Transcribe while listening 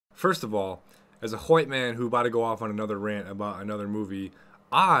First of all, as a white man who about to go off on another rant about another movie,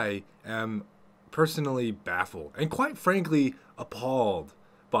 I am personally baffled and quite frankly appalled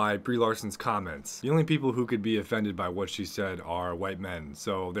by Brie Larson's comments. The only people who could be offended by what she said are white men,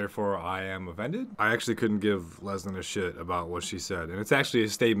 so therefore I am offended. I actually couldn't give less than a shit about what she said, and it's actually a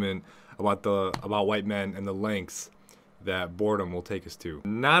statement about white men and the lengths that boredom will take us to.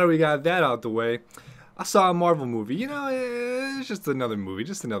 Now that we got that out the way, I saw a Marvel movie. You know, it's just another movie,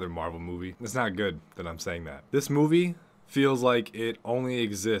 just another Marvel movie. It's not good that I'm saying that. This movie feels like it only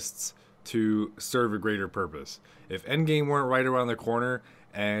exists to serve a greater purpose. If Endgame weren't right around the corner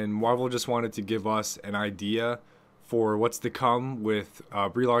and Marvel just wanted to give us an idea for what's to come with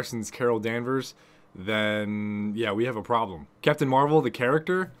Brie Larson's Carol Danvers, then yeah, we have a problem. Captain Marvel, the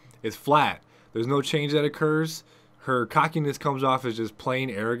character, is flat. There's no change that occurs. Her cockiness comes off as just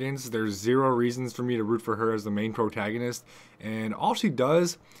plain arrogance. There's zero reasons for me to root for her as the main protagonist, and all she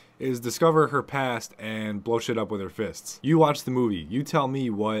does is discover her past and blow shit up with her fists. You watch the movie, you tell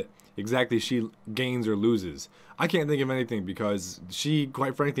me what exactly she gains or loses. I can't think of anything because she,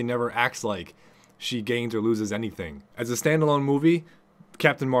 quite frankly, never acts like she gains or loses anything. As a standalone movie,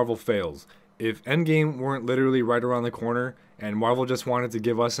 Captain Marvel fails. If Endgame weren't literally right around the corner and Marvel just wanted to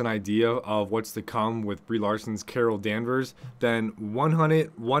give us an idea of what's to come with Brie Larson's Carol Danvers, then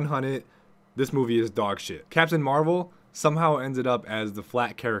 100, this movie is dog shit. Captain Marvel somehow ended up as the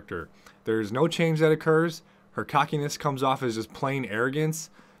flat character. There's no change that occurs. Her cockiness comes off as just plain arrogance.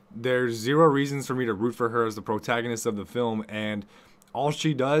 There's zero reasons for me to root for her as the protagonist of the film, and all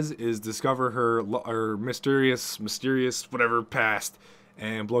she does is discover her mysterious whatever past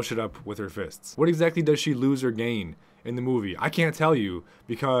and blow shit up with her fists. What exactly does she lose or gain in the movie? I can't tell you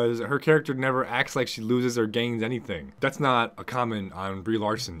because her character never acts like she loses or gains anything. That's not a comment on Brie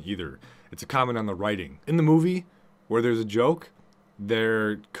Larson either. It's a comment on the writing. In the movie, where there's a joke,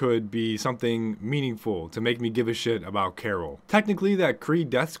 there could be something meaningful to make me give a shit about Carol. Technically, that Kree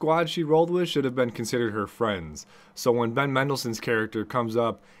death squad she rolled with should have been considered her friends. So when Ben Mendelsohn's character comes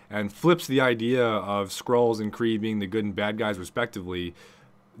up and flips the idea of Skrulls and Kree being the good and bad guys respectively,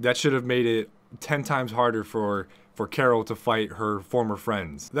 that should have made it 10 times harder for Carol to fight her former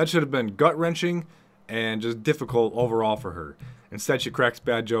friends. That should have been gut-wrenching and just difficult overall for her. Instead, she cracks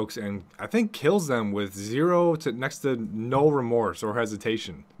bad jokes and I think kills them with zero to next to no remorse or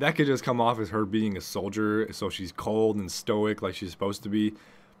hesitation. That could just come off as her being a soldier, so she's cold and stoic like she's supposed to be.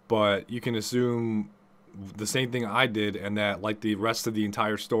 But you can assume the same thing I did, and that, like the rest of the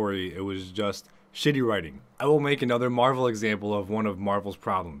entire story, it was just shitty writing. I will make another Marvel example of one of Marvel's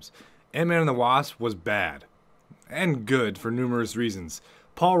problems. Ant-Man and the Wasp was bad. And good for numerous reasons.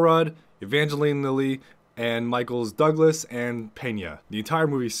 Paul Rudd, Evangeline Lilly, and Michaels Douglas and Pena. The entire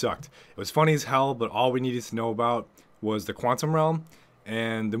movie sucked. It was funny as hell, but all we needed to know about was the quantum realm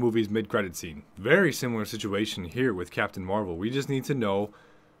and the movie's mid-credit scene. Very similar situation here with Captain Marvel. We just need to know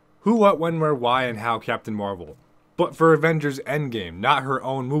who, what, when, where, why, and how Captain Marvel. But for Avengers Endgame, not her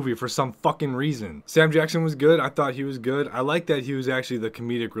own movie for some fucking reason. Sam Jackson was good. I thought he was good. I like that he was actually the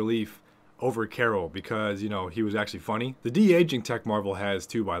comedic relief over Carol because, you know, he was actually funny. The de-aging tech Marvel has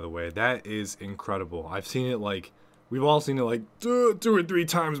too, by the way. That is incredible. I've seen it like, we've all seen it like 2 or 3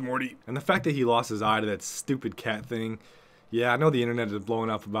 times, Morty. And the fact that he lost his eye to that stupid cat thing, yeah, I know the internet is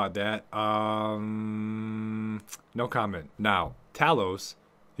blowing up about that. No comment. Now, Talos,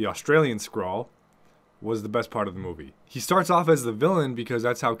 the Australian Skrull, was the best part of the movie. He starts off as the villain because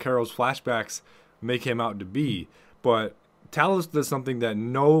that's how Carol's flashbacks make him out to be, but Talos does something that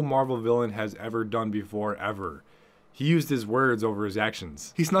no Marvel villain has ever done before, ever. He used his words over his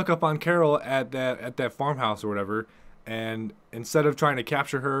actions. He snuck up on Carol at that farmhouse or whatever, and instead of trying to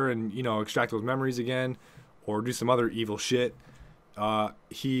capture her and, you know, extract those memories again, or do some other evil shit,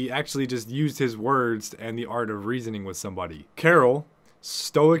 he actually just used his words and the art of reasoning with somebody. Carol,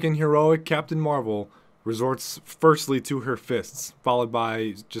 stoic and heroic Captain Marvel, resorts firstly to her fists, followed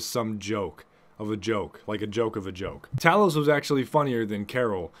by just some joke of a joke, like a joke of a joke. Talos was actually funnier than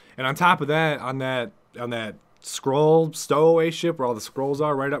Carol, and on top of that, on that Skrull stowaway ship where all the Skrulls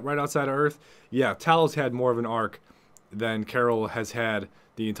are, right outside of Earth, yeah, Talos had more of an arc than Carol has had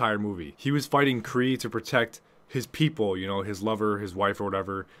the entire movie. He was fighting Kree to protect his people, you know, his lover, his wife or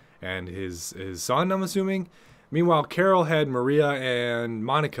whatever, and his son, I'm assuming. Meanwhile, Carol had Maria and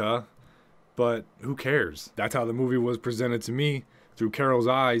Monica, but who cares? That's how the movie was presented to me, through Carol's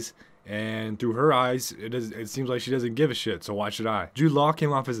eyes. And through her eyes, it seems like she doesn't give a shit, so why should I? Jude Law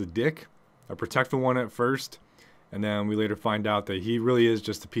came off as a dick, a protectful one at first, and then we later find out that he really is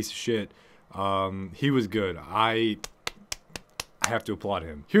just a piece of shit. He was good. I have to applaud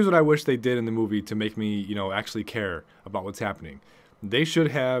him. Here's what I wish they did in the movie to make me, you know, actually care about what's happening. they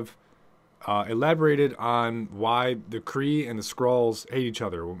should have elaborated on why the Kree and the Skrulls hate each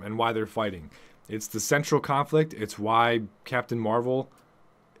other and why they're fighting. It's the central conflict. It's why Captain Marvel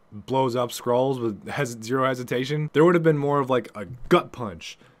blows up Skrulls with zero hesitation. There would have been more of like a gut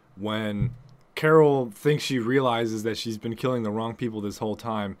punch when Carol thinks she realizes that she's been killing the wrong people this whole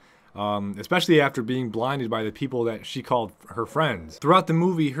time, especially after being blinded by the people that she called her friends. Throughout the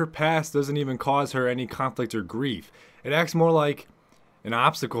movie, her past doesn't even cause her any conflict or grief. It acts more like an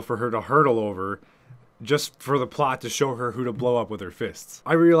obstacle for her to hurdle over, just for the plot to show her who to blow up with her fists.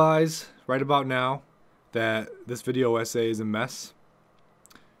 I realize right about now that this video essay is a mess,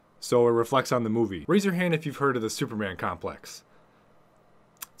 so it reflects on the movie. Raise your hand if you've heard of the Superman complex.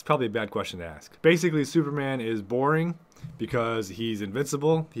 It's probably a bad question to ask. Basically, Superman is boring because he's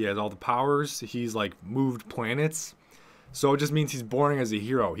invincible, he has all the powers, he's like moved planets, so it just means he's boring as a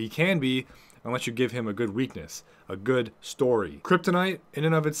hero. He can be, unless you give him a good weakness, a good story. Kryptonite, in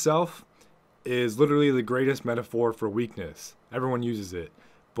and of itself, is literally the greatest metaphor for weakness. Everyone uses it,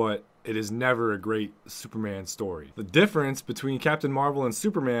 but it is never a great Superman story. The difference between Captain Marvel and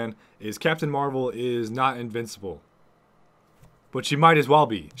Superman is Captain Marvel is not invincible, but she might as well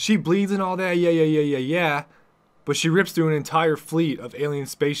be. She bleeds and all that, yeah, but she rips through an entire fleet of alien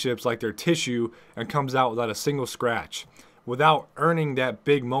spaceships like they're tissue and comes out without a single scratch, without earning that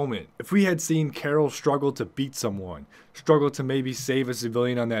big moment. If we had seen Carol struggle to beat someone, struggle to maybe save a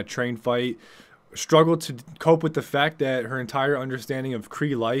civilian on that train fight, struggle to cope with the fact that her entire understanding of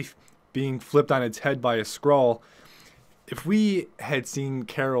Kree life being flipped on its head by a Skrull, if we had seen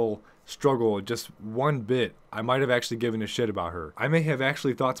Carol struggle just one bit, I might have actually given a shit about her. I may have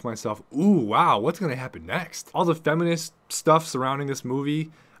actually thought to myself, ooh, wow, what's gonna happen next? All the feminist stuff surrounding this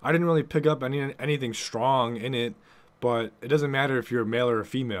movie, I didn't really pick up anything strong in it, but it doesn't matter if you're a male or a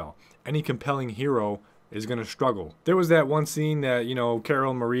female. Any compelling hero is going to struggle. There was that one scene that, you know,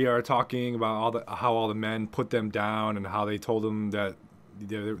 Carol and Maria are talking about how all the men put them down and how they told them that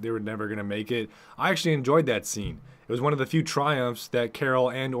they were never going to make it. I actually enjoyed that scene. It was one of the few triumphs that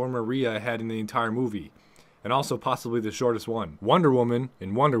Carol and or Maria had in the entire movie, and also possibly the shortest one. Wonder Woman,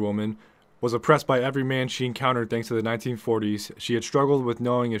 in Wonder Woman, was oppressed by every man she encountered thanks to the 1940s. She had struggled with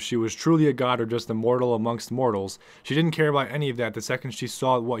knowing if she was truly a god or just a mortal amongst mortals. She didn't care about any of that the second she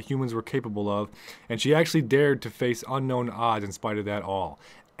saw what humans were capable of, and she actually dared to face unknown odds in spite of that all.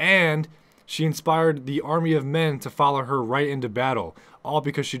 And she inspired the army of men to follow her right into battle, all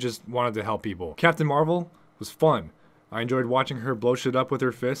because she just wanted to help people. Captain Marvel was fun. I enjoyed watching her blow shit up with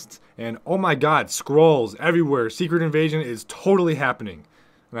her fists, and oh my god, Skrulls everywhere. Secret Invasion is totally happening.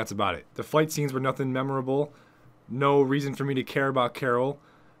 And that's about it. The fight scenes were nothing memorable. No reason for me to care about Carol.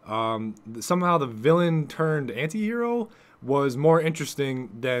 Somehow the villain turned anti-hero was more interesting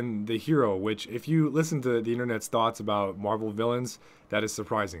than the hero, which if you listen to the internet's thoughts about Marvel villains, that is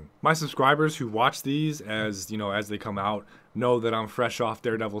surprising. My subscribers who watch these as they come out know that I'm fresh off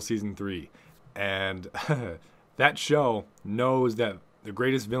Daredevil season 3. And that show knows that the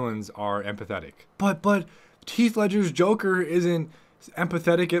greatest villains are empathetic. But Heath Ledger's Joker isn't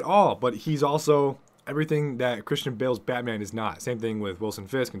empathetic at all, but he's also everything that Christian Bale's Batman is not. Same thing with Wilson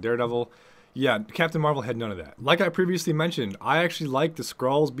Fisk and Daredevil. Yeah, Captain Marvel had none of that. Like I previously mentioned, I actually like the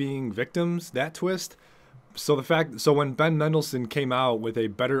Skrulls being victims, that twist. So when Ben Mendelsohn came out with a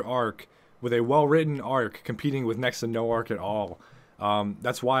better arc, with a well-written arc, competing with next to no arc at all,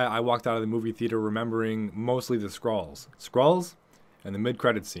 that's why I walked out of the movie theater remembering mostly the Skrulls. Skrulls and the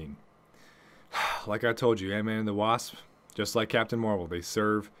mid-credits scene. Like I told you, Ant-Man and the Wasp, just like Captain Marvel, they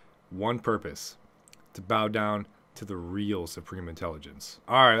serve one purpose: to bow down to the real Supreme Intelligence.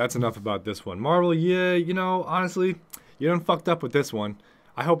 Alright, that's enough about this one. Marvel, yeah, honestly, you done fucked up with this one.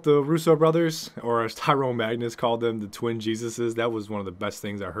 I hope the Russo brothers, or as Tyrone Magnus called them, the twin Jesuses, that was one of the best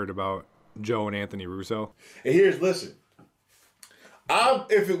things I heard about Joe and Anthony Russo. And listen,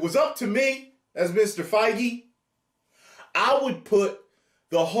 if it was up to me as Mr. Feige, I would put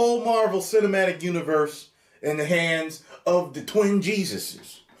the whole Marvel Cinematic Universe in the hands of the twin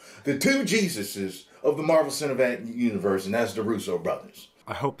Jesuses. The two Jesuses of the Marvel Cinematic Universe, and that's the Russo brothers.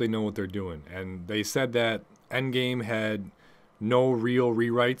 I hope they know what they're doing. And they said that Endgame had no real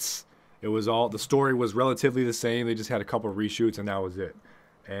rewrites. It was the story was relatively the same. They just had a couple of reshoots and that was it.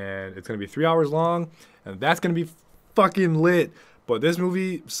 And it's going to be 3 hours long, and that's going to be fucking lit. But this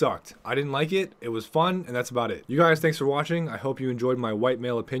movie sucked. I didn't like it. It was fun, and that's about it. You guys, thanks for watching. I hope you enjoyed my white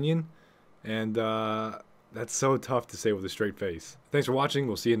male opinion. And, that's so tough to say with a straight face. Thanks for watching.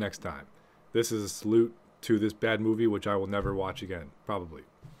 We'll see you next time. This is a salute to this bad movie, which I will never watch again. Probably.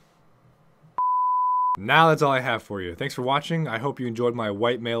 Now that's all I have for you. Thanks for watching. I hope you enjoyed my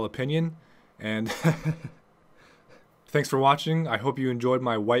white male opinion. And Thanks for watching. I hope you enjoyed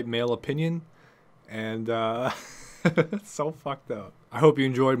my white male opinion. And, it's so fucked up. I hope you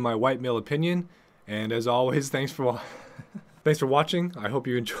enjoyed my white male opinion. And as always, thanks for watching. I hope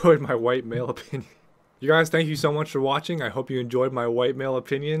you enjoyed my white male opinion. You guys, thank you so much for watching. I hope you enjoyed my white male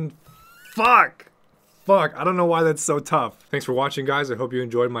opinion. Fuck! I don't know why that's so tough. Thanks for watching, guys. I hope you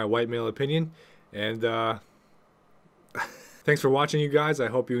enjoyed my white male opinion. And, thanks for watching, you guys. I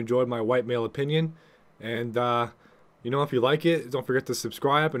hope you enjoyed my white male opinion. And, you know, if you like it, don't forget to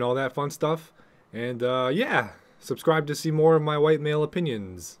subscribe and all that fun stuff. And, yeah, subscribe to see more of my white male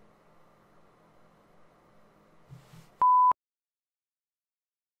opinions.